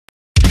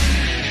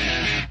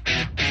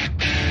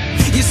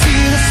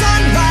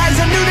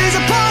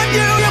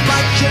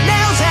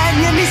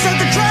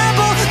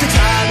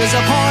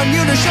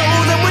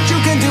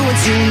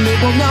soon they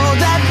will know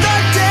that the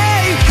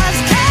day has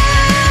come.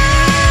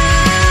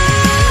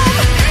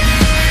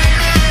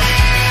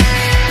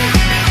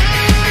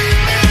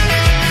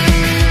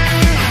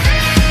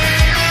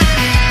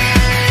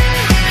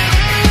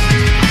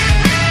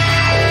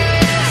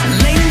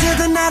 Late into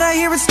the night I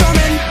hear it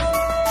storming,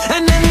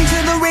 and into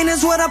the rain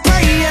is what I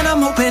pray and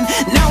I'm hoping.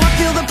 Now I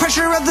feel the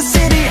pressure of the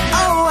city,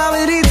 oh how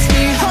it eats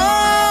me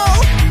whole.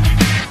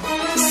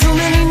 So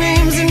many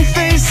names and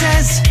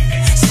faces,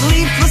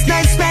 sleepless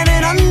nights spent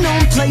in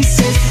unknown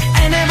places,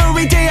 and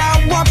every day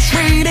I walk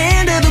straight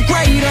into the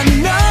great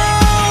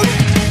unknown.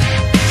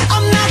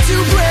 I'm not to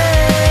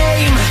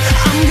blame,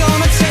 I'm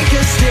gonna take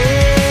a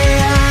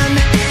stand.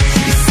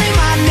 You say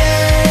my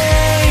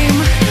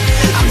name,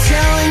 I'm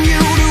telling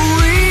you to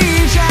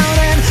reach out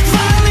and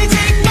finally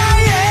take my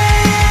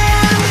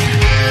hand.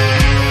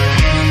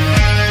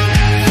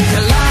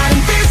 Collide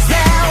and fist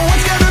down,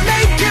 what's gonna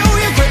make you?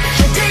 You grit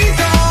your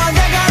teeth on,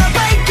 they're gonna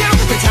break you.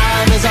 The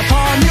time is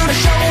upon you to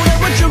show them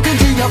what you can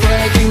do. You're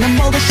breaking the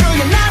mold to show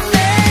you're not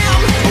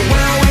them.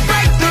 Well, we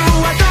break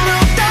through, I don't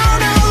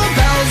know, the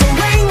bells are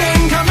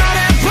ringing, come out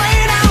and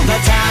play now. The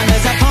time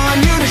is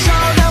upon you to show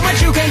them what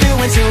you can do,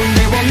 and soon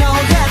they will know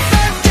that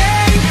the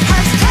day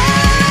has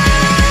come.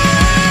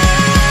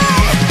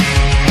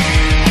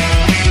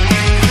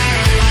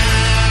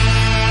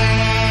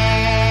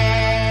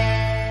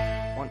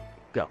 One,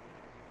 go.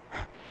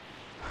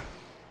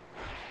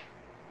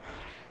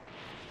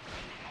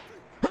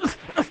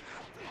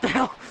 The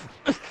hell?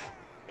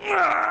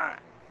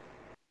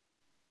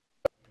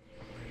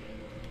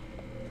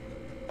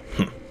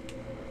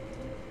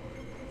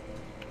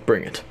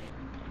 Bring it.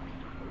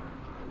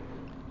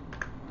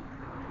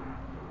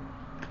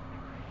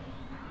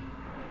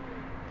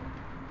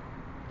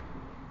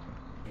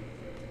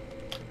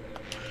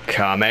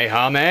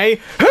 Kamehame!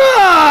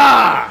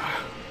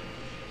 Ha!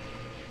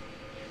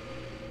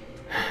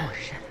 Holy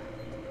shit.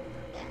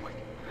 Oh my,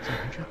 is that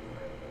ninja?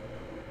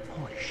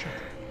 Holy shit.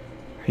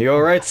 You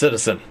alright,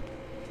 citizen?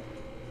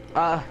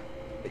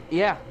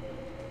 Yeah.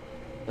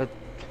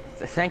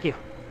 Thank you.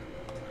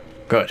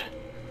 Good.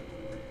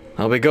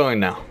 I'll be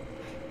going now.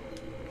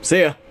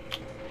 See ya.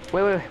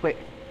 Wait.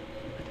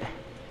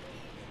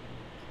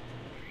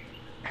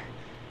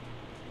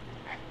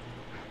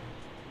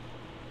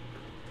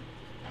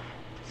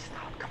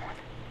 Stop, come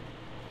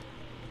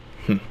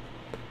on.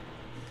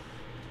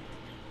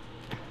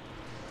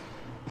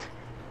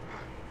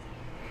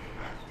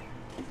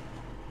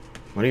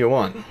 What do you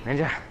want?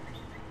 Ninja,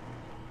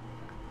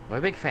 I'm a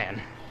big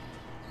fan.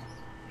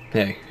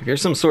 Hey, if you're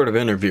some sort of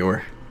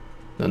interviewer,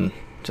 then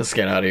just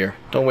get out of here.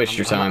 Don't waste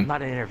your time. I'm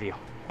not an interviewer.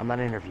 I'm not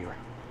an interviewer.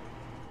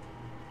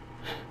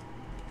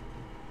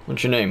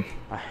 What's your name?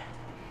 My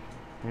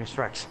name's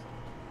Rex.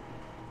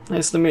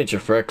 Nice to meet you,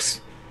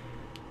 Frex.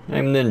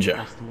 I'm Ninja.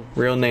 Nice to meet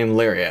you. Real name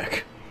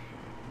Lariak.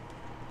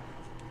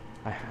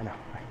 I know.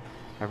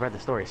 I've read the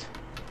stories.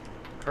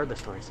 Heard the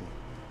stories.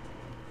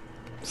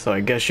 So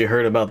I guess you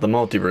heard about the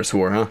multiverse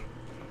war, huh?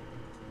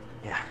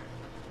 Yeah.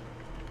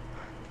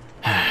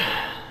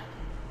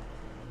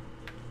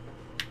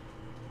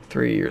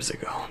 3 years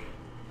ago.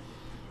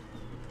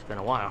 It's been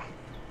a while.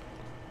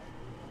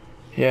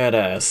 Yeah, it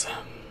has.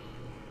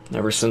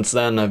 Ever since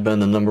then, I've been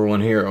the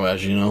 #1 hero,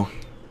 as you know.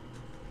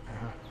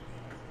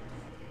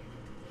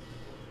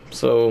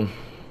 So,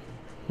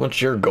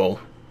 what's your goal?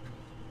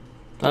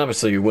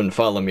 Obviously, you wouldn't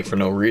follow me for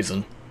no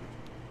reason.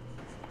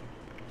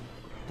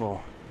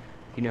 Well,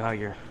 you know how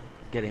you're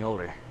getting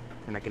older.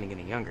 You're not getting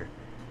any younger.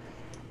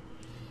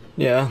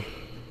 Yeah.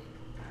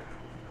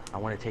 I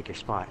want to take your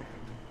spot.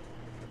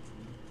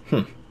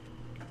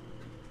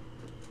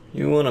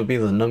 You want to be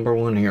the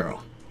 #1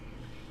 hero.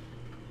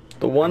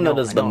 The one I that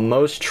is the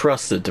most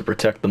trusted to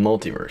protect the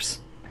multiverse.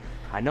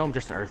 I know I'm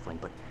just an Earthling,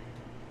 but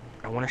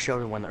I want to show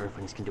everyone the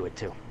Earthlings can do it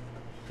too.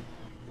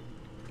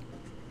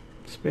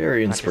 It's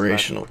very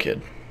inspirational,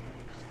 kid.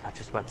 Not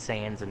just about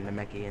Saiyans and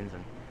Namekians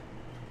and,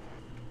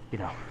 you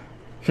know,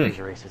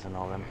 Razor races and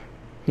all them.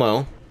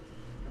 Well,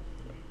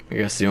 I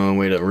guess the only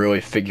way to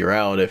really figure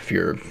out if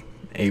you're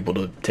able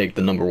to take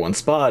the #1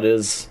 spot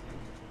is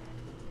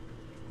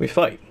we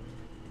fight.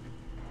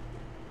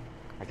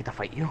 I get to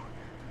fight you?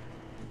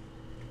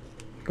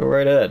 Go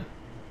right ahead.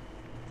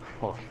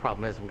 Well, the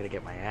problem is I'm gonna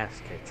get my ass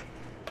kicked.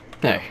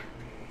 Hey,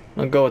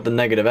 don't go with the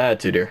negative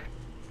attitude here.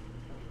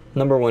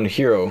 #1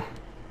 hero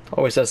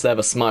always has to have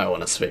a smile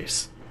on his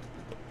face.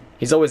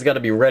 He's always got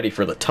to be ready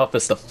for the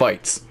toughest of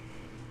fights.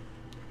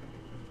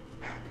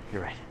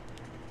 You're right.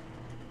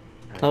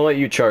 I'll let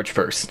you charge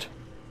first.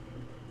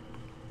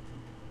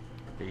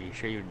 Are you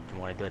sure you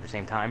want to do it at the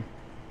same time?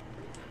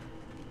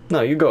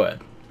 No, you go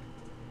ahead.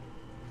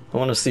 I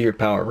want to see your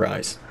power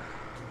rise.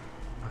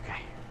 Okay.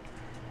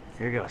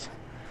 Here goes.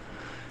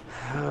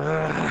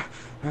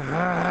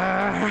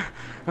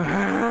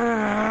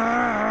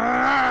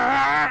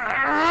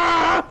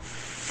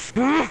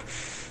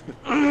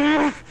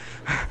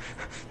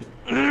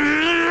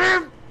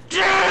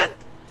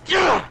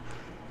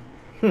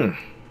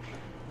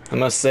 I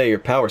must say, your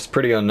power's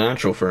pretty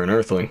unnatural for an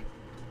Earthling.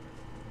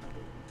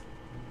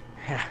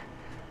 Yeah.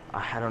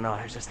 I don't know.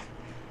 There's just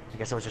I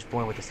guess I was just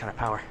born with this kind of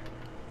power.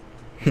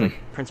 It's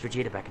like Prince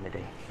Vegeta back in the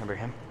day. Remember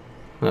him?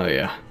 Oh,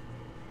 yeah.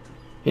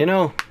 You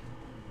know,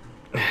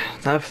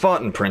 I've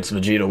fought in Prince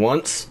Vegeta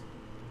once.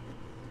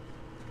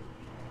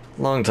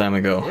 Long time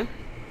ago. Yeah?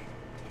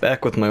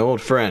 Back with my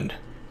old friend,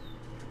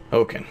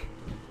 Oaken.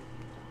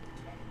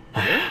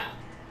 Yeah,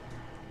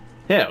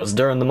 it was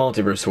during the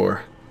Multiverse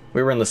War.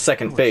 We were in the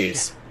second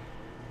phase. Shit.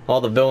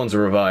 All the villains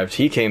were revived.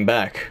 He came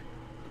back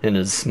in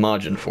his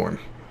Majin form.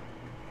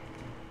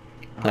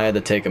 I had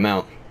to take him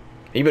out.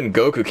 Even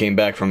Goku came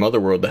back from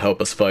Otherworld to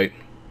help us fight.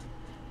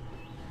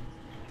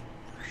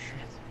 Oh,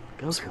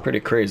 shit. It's Goku. pretty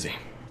crazy.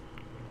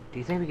 Do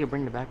you think we could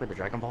bring them back with the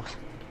Dragon Balls?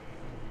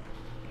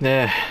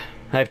 Yeah,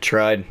 I've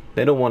tried.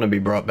 They don't want to be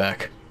brought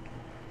back.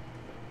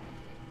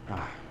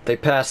 They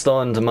passed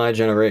on to my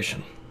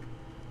generation.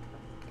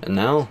 And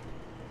now,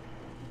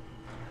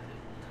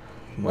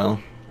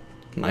 well,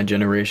 my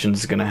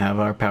generation's gonna have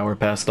our power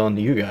passed on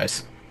to you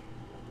guys.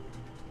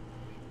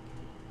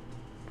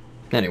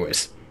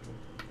 Anyways,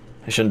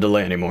 I shouldn't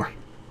delay anymore.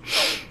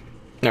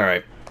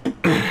 Alright.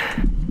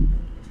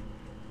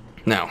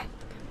 Now,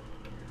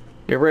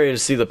 get ready to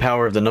see the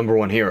power of the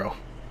 #1 hero.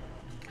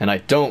 And I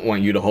don't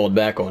want you to hold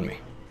back on me.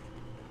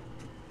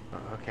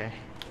 Okay.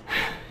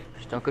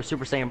 Just don't go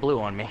Super Saiyan Blue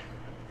on me.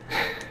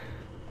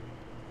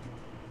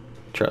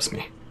 Trust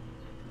me.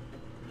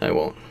 I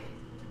won't.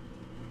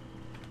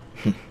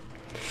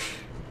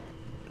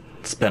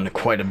 It's been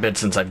quite a bit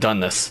since I've done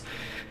this.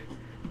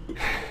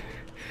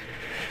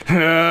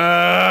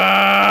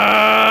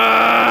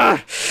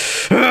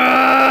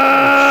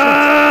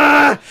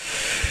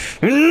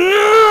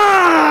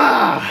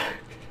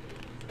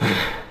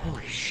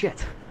 Holy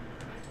shit.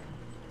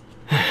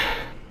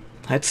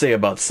 I'd say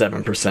about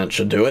 7%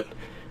 should do it.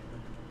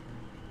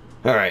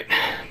 Alright,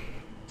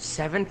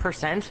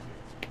 7%?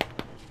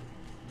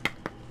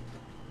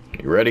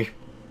 you ready?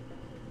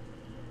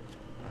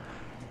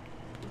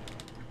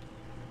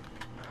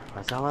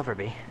 As I'll ever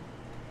be.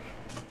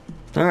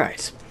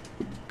 Alright.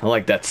 I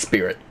like that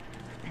spirit.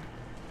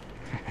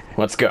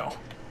 Let's go.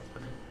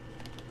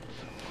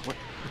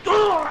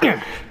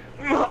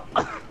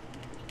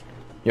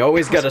 You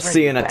always gotta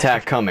see an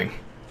attack coming.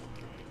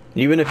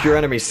 Even if your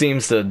enemy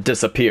seems to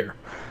disappear,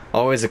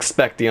 always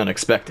expect the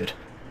unexpected.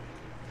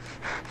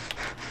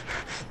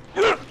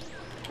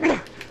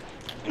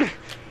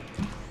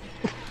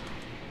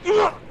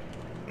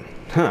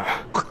 Huh.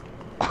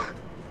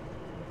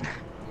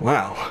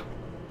 Wow.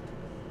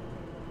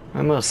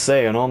 I must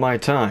say, in all my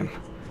time,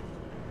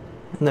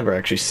 I've never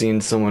actually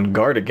seen someone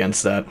guard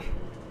against that.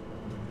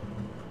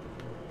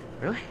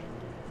 Really?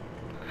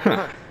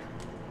 Huh.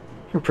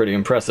 You're pretty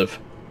impressive.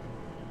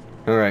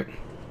 Alright,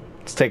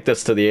 let's take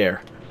this to the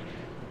air.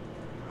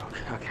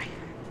 Okay.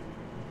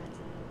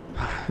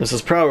 This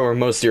is probably where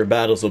most of your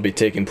battles will be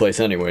taking place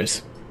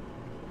anyways.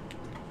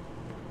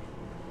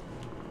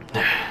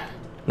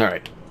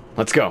 Alright,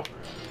 let's go.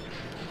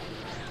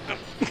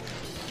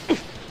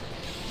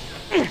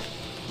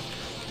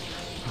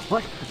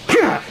 What?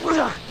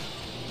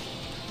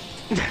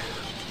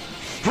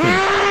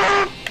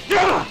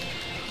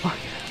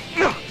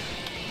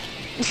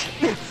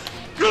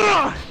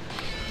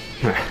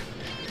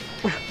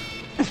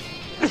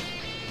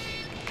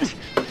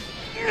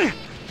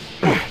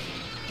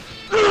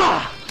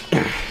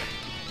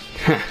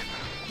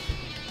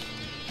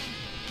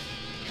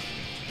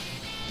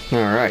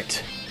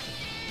 Alright.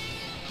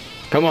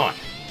 Come on.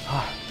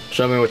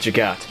 Show me what you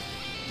got.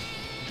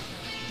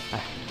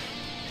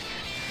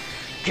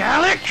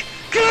 Gallic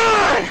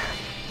gun!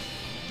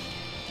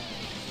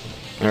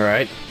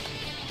 Alright.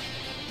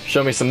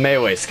 Show me some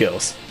melee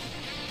skills.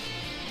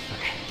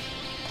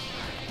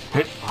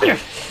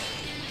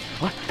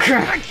 What?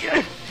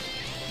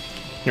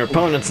 Your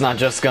opponent's not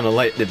just gonna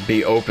let it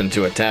be open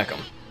to attack him.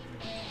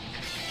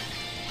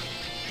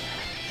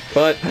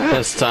 But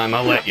this time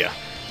I'll let you.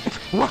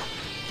 What?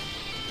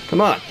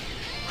 Come on.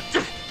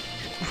 What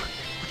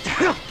the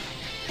hell?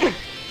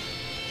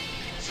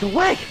 It's the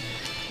way!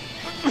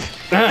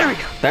 There we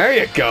go. There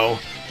you go.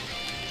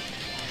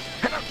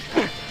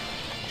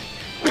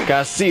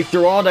 Gotta see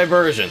through all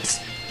diversions.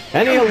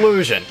 Any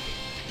illusion.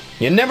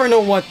 You never know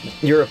what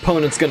your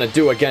opponent's gonna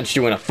do against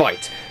you in a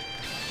fight.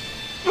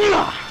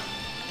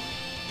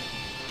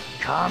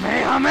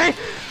 Kamehameha!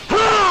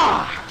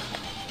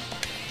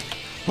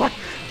 What?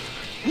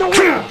 No way!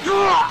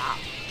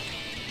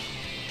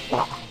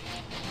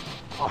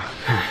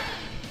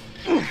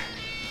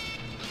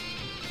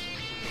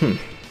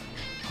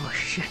 Oh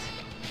shit.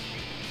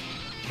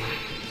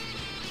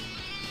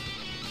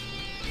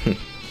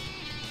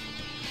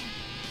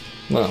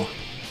 Well,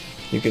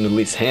 you can at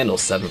least handle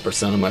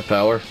 7% of my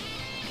power.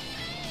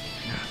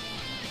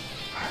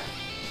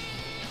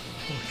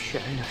 Holy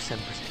shit, I know 7%.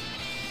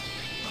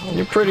 Oh,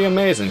 You're pretty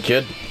amazing,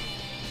 kid.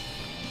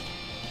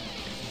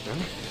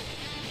 really?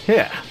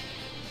 Yeah.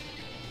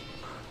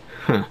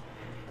 Huh.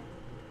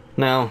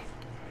 Now,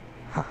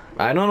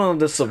 I don't know if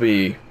this will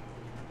be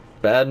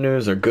bad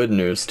news or good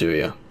news to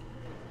you,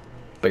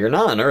 but you're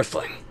not an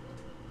Earthling.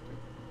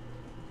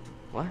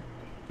 What?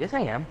 Yes,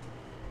 I am.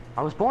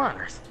 I was born on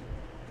Earth.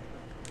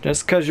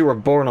 Just because you were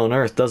born on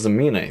Earth doesn't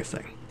mean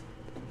anything.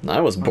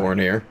 I was born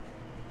here.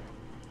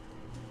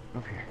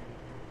 Over here.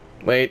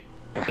 Wait,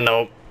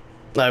 no,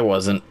 I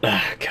wasn't.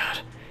 Ah, God.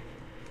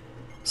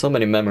 So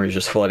many memories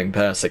just flooding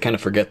past, I kind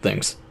of forget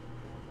things.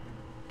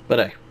 But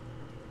hey,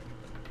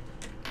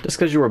 just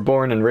because you were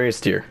born and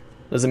raised here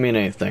doesn't mean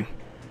anything.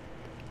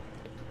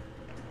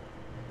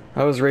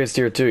 I was raised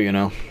here too, you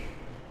know.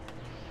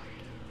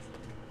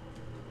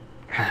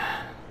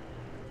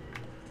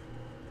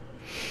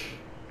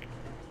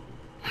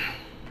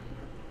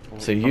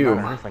 So If I'm not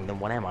an Earthling, then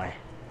what am I?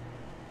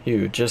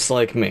 You, just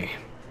like me.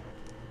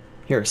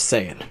 You're a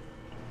Saiyan.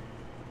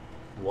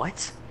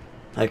 What?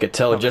 I could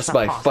tell No, just that's not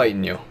by possible.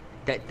 fighting you.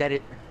 That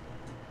it...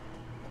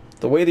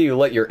 The way that you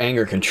let your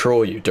anger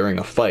control you during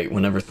a fight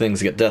whenever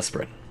things get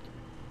desperate.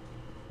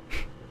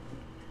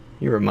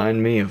 You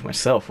remind me of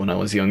myself when I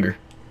was younger.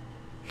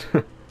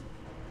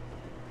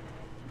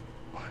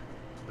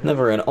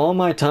 Never in all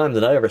my time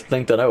did I ever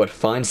think that I would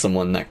find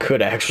someone that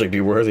could actually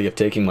be worthy of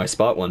taking my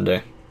spot one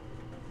day.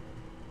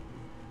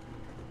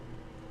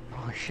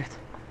 Holy shit.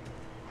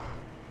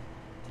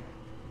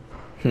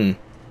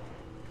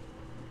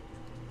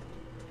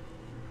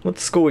 What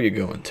school you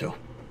going to?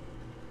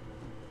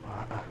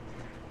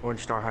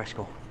 Orange Star High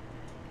School.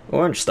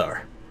 Orange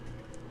Star.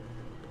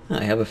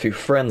 I have a few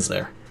friends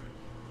there.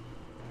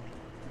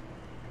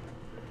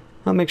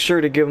 I'll make sure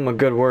to give them a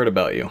good word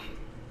about you.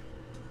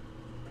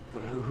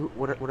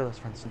 What are those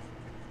friends?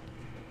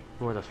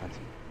 Who are those friends?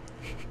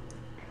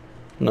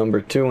 Number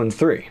 2 and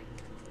 3.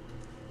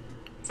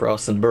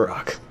 Frost and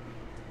Burrock.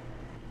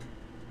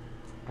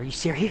 Are you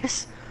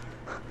serious?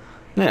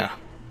 Yeah.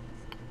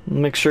 I'll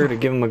make sure to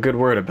give them a good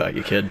word about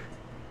you, kid.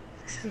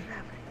 This isn't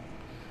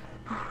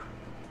happening.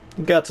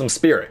 You got some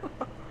spirit.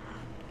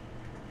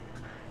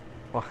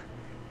 Well,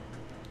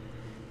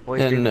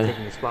 always dreamed of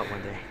taking a spot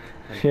one day.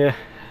 Yeah,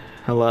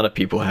 a lot of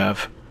people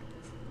have.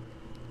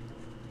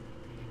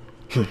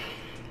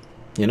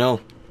 You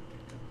know,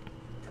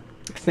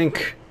 I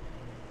think...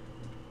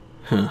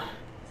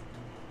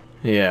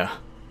 Yeah.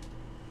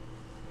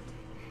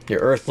 Your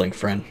Earthling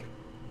friend.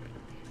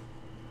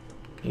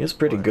 He is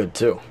pretty good,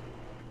 too.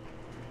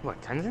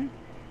 What, Tenzin?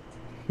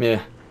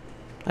 Yeah.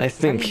 I How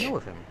think... do you know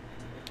of him?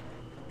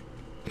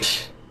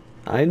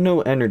 I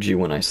know energy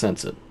when I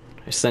sense it.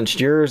 I sensed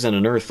yours and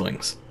an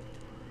Earthling's.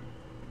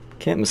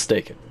 Can't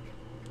mistake it.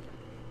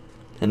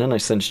 And then I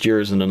sensed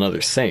yours and another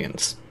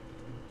Saiyan's.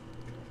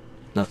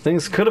 Now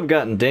things could have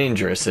gotten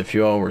dangerous if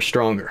you all were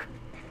stronger.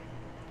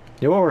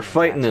 You all were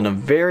fighting in a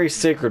very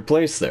sacred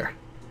place there.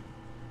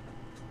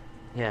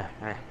 Yeah,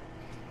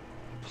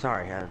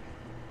 sorry,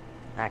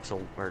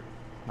 Axel, or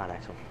not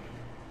Axel.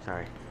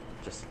 Sorry,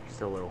 just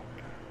still a little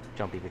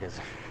jumpy because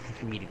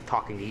of me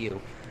talking to you.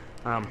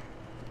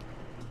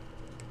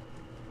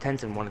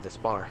 Tenzin wanted to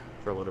spar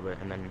for a little bit,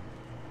 and then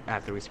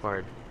after we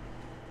sparred,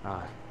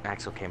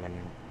 Axel came in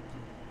and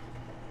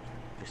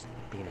just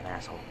being an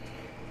asshole.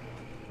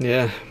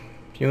 Yeah,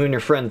 you and your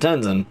friend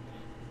Tenzin.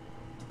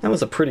 That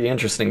was a pretty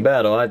interesting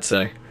battle, I'd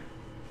say.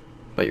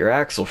 But your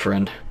Axel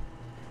friend,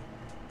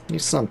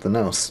 he's something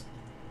else.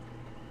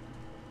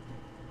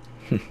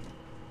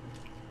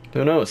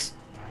 Who knows?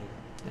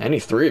 Any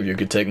 3 of you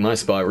could take my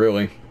spot,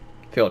 really.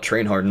 If y'all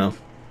train hard enough.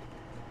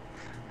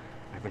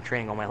 I've been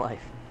training all my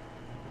life.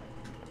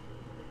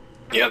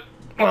 Yep,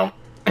 well...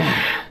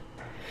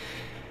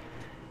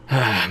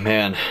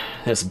 Man,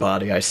 this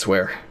body, I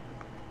swear.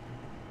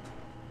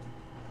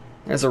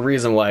 There's a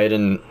reason why I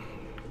didn't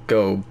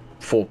go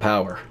full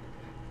power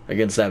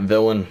against that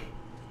villain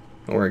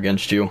or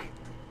against you.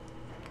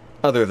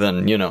 Other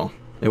than, you know,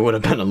 it would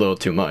have been a little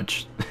too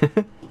much.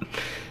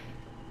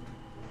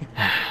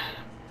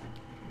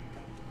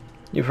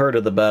 You've heard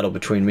of the battle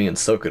between me and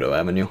Sokoto,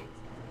 haven't you?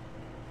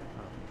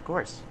 Of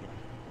course.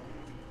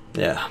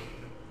 Yeah.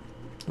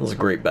 It was a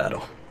great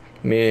battle.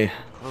 Me,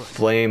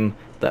 Flame,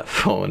 that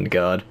fallen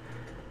god.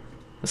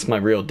 That's my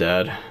real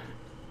dad.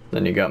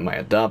 Then you got my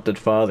adopted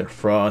father,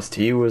 Frost,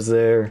 he was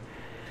there.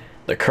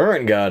 The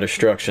current god,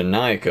 Destruction,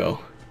 Naiko.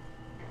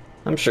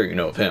 I'm sure you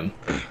know of him.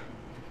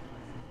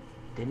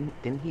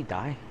 Didn't he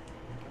die?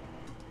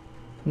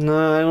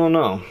 No, I don't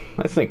know.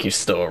 I think he's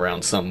still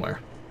around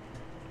somewhere.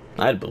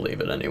 I'd believe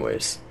it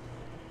anyways.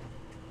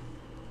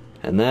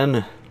 And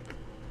then...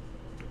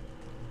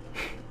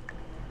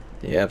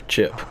 you have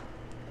Chip.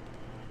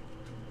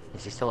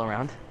 Is he still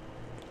around?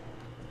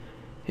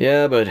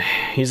 Yeah, but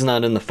he's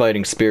not in the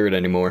fighting spirit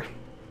anymore.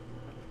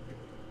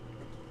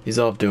 He's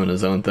off doing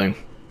his own thing.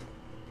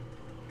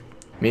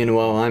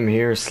 Meanwhile, I'm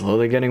here,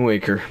 slowly getting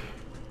weaker.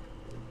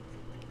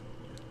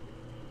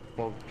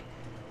 Well,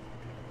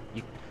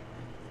 you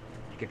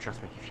can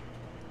trust me.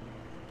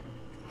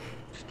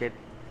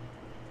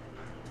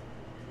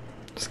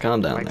 Just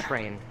calm down there.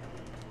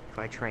 If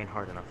I train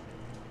hard enough,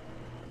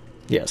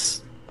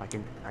 Yes. I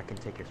can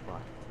take your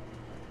spot.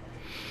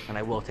 And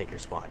I will take your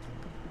spot.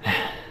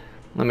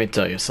 Let me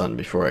tell you something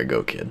before I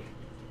go, kid.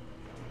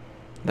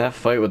 That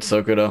fight with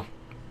Sokoto,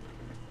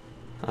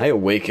 I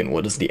awakened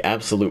what is the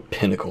absolute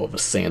pinnacle of a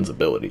Saiyan's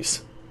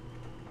abilities.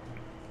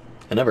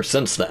 And ever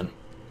since then,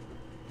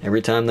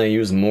 Every time they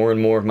use more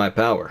and more of my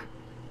power,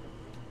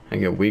 I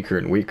get weaker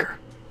and weaker.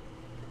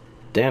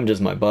 Damned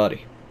is my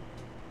body.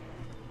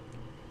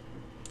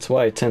 That's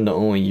why I tend to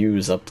only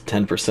use up to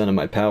 10% of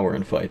my power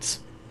in fights.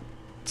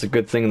 It's a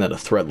good thing that a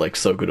threat like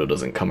Sokudo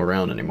doesn't come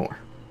around anymore.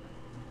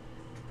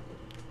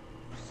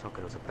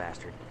 Sokudo's a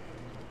bastard.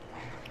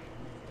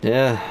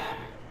 Yeah,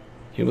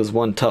 he was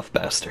one tough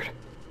bastard.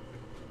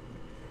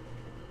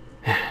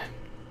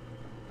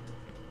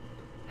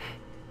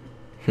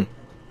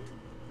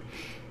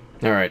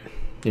 Alright,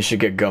 you should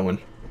get going.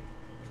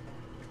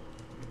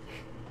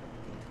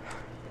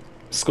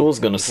 School's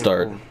gonna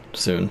start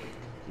soon.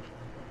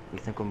 You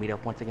think we'll meet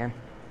up once again?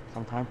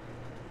 Sometime?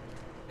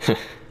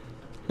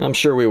 I'm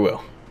sure we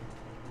will.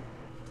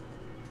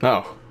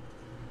 Oh.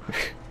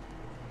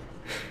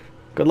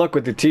 Good luck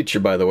with your teacher,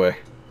 by the way.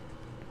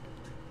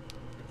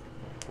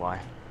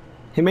 Why?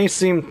 He may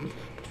seem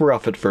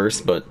rough at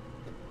first, but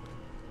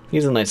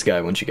he's a nice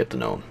guy once you get to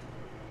know him.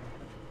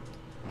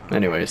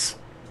 Anyways,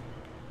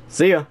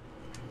 see ya.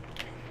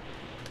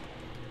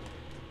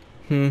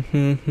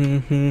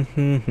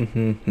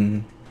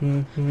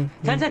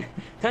 Tenzin!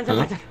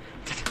 Tenzin!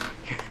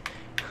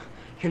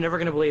 You're never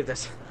gonna believe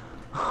this.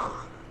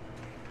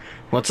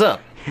 What's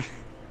up?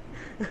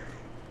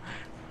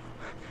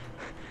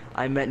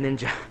 I met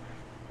Ninja.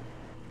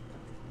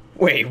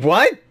 Wait,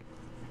 what?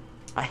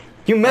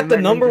 You I met the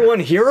number Ninja. one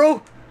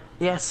hero?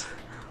 Yes.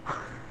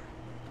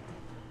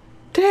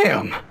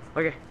 Damn.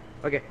 Okay.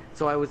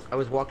 So I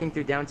was walking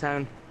through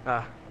downtown,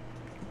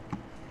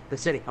 the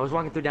city. I was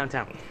walking through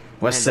downtown.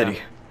 West And,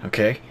 City.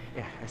 Okay.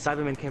 Yeah, a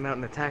Cyberman came out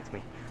and attacked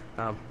me.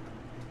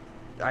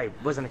 I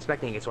wasn't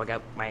expecting it, so I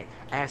got my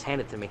ass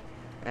handed to me.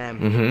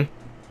 And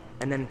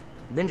then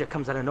Ninja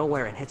comes out of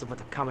nowhere and hits him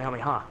with a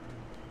Kamehameha.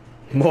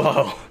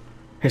 Whoa.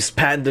 His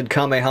patented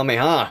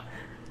Kamehameha.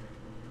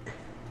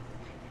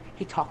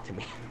 He talked to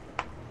me.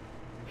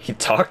 He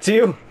talked to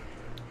you?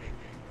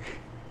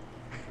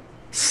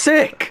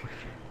 Sick.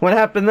 What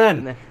happened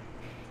And then?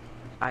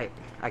 then I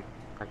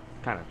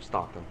kind of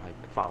stalked him. I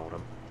followed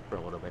him for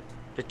a little bit.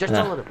 Just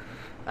a little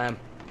bit.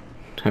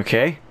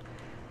 Okay.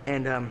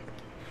 And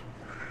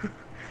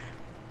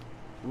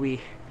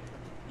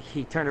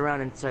he turned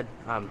around and said,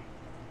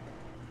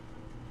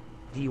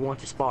 do you want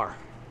to spar?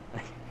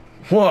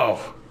 Whoa.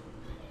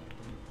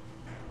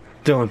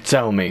 Don't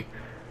tell me.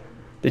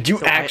 Did you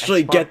So I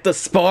actually spar- get the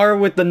spar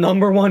with the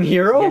number one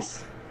hero?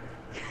 Yes.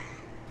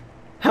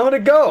 How'd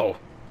it go?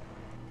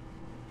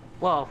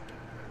 Well,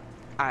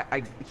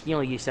 he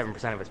only used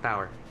 7% of his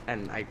power,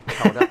 and I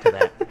held up to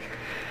that.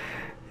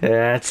 Yeah,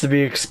 that's to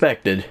be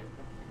expected.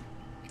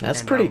 That's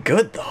And, pretty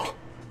good, though.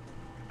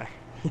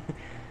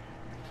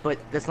 But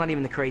that's not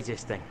even the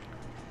craziest thing.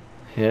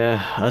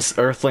 Yeah, us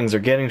Earthlings are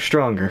getting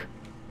stronger.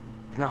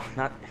 No,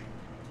 not...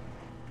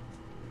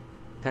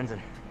 Tenzin,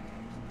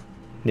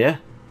 Yeah?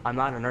 I'm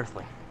not an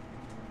Earthling.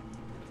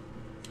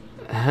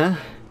 Huh?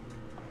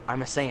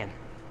 I'm a Saiyan.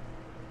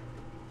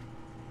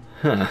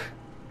 Huh.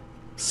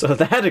 So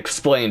that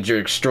explains your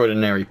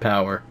extraordinary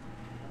power.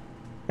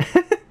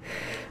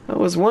 I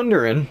was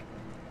wondering.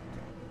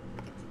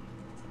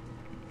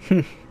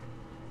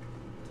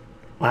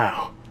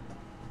 Wow.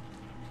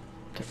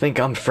 To think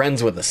I'm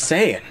friends with a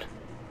Saiyan.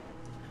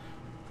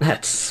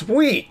 That's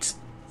sweet!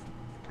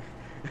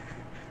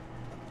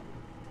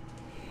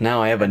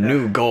 Now I have a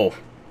new goal.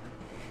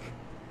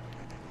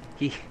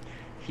 He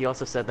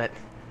also said that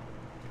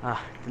the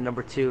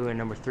number 2 and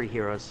number 3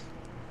 heroes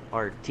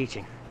are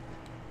teaching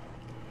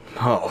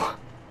Oh.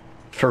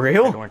 For at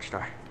real? Orange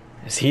Star.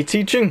 Is he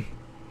teaching?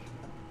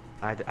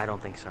 I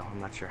don't think so. I'm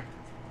not sure.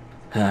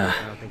 Uh,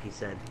 I don't think he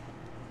said.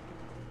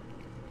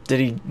 did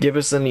he give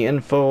us any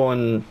info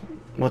on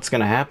what's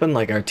gonna happen?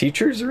 Like our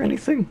teachers or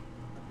anything?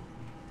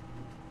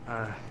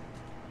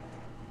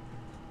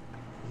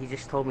 He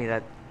just told me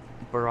that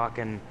Barak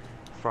and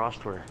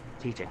Frost were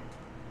teaching.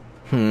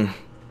 So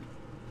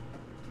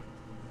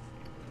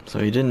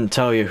he didn't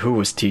tell you who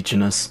was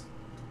teaching us.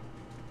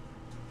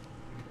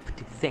 But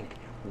to think,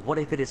 what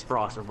if it is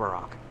Frost or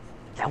Barak?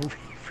 That would be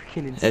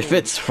freaking insane. If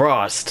it's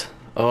Frost,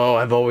 oh,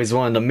 I've always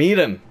wanted to meet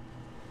him.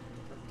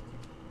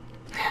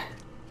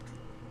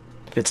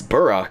 If it's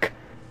Burrock,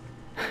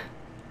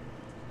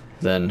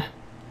 then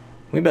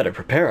we better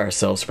prepare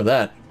ourselves for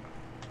that.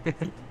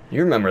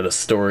 You remember the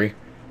story,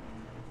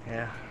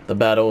 Yeah. the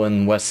battle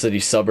in West City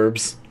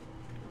suburbs.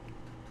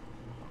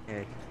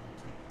 Yeah.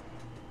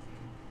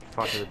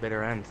 Fought to the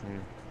bitter end,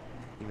 and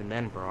even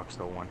then, Barak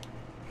still won.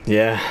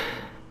 Yeah,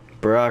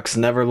 Burrock's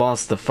never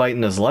lost a fight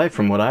in his life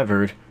from what I've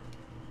heard.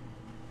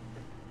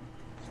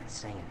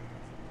 It's insane.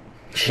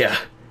 Yeah,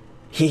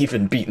 he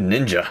even beat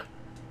Ninja.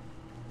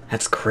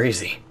 That's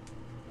crazy.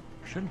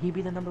 Shouldn't he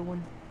be the number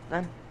 1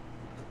 then?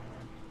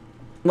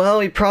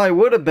 Well, he probably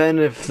would have been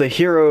if the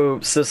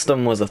hero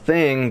system was a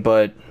thing,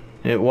 but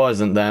it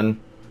wasn't then,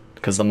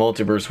 because the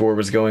Multiverse War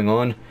was going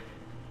on.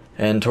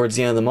 And towards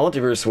the end of the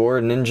Multiverse War,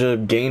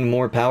 Ninja gained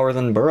more power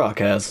than Burrock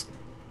has.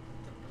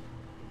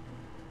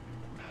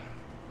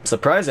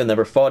 Surprised they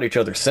never fought each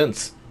other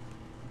since.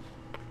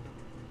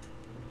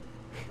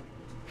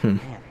 Man.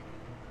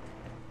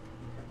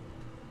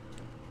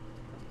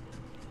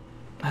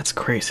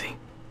 That's crazy.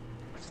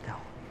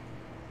 Still.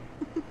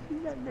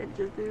 That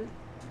ninja, dude.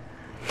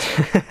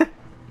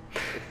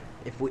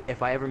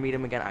 If I ever meet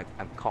him again,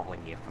 I'm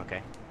calling you,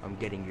 okay? I'm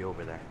getting you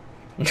over there.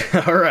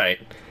 Alright.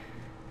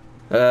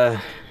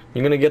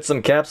 You gonna get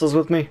some capsules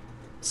with me?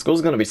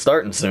 School's gonna be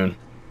starting soon.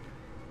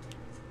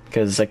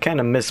 Because I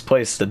kinda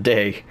misplaced the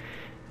day.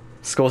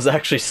 School's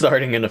actually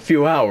starting in a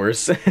few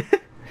hours.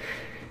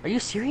 Are you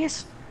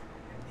serious?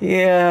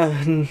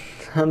 Yeah,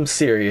 I'm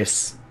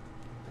serious.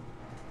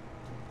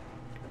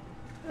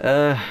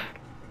 Damn it,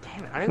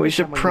 I don't We even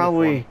should have my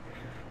probably... uniform.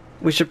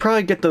 We should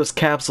probably get those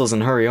capsules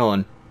and hurry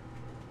on.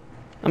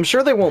 I'm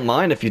sure they won't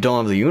mind if you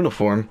don't have the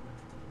uniform.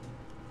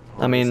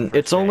 Well, I mean, the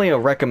it's first only day. a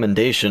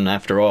recommendation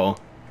after all.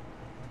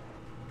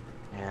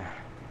 Yeah.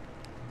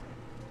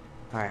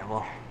 Alright,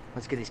 well,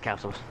 let's get these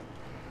capsules.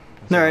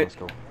 Alright. Let's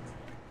go.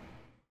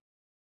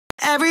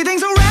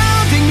 Everything's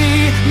surrounding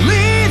me,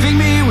 leaving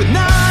me with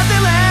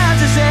nothing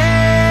left to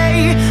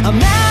say. I'm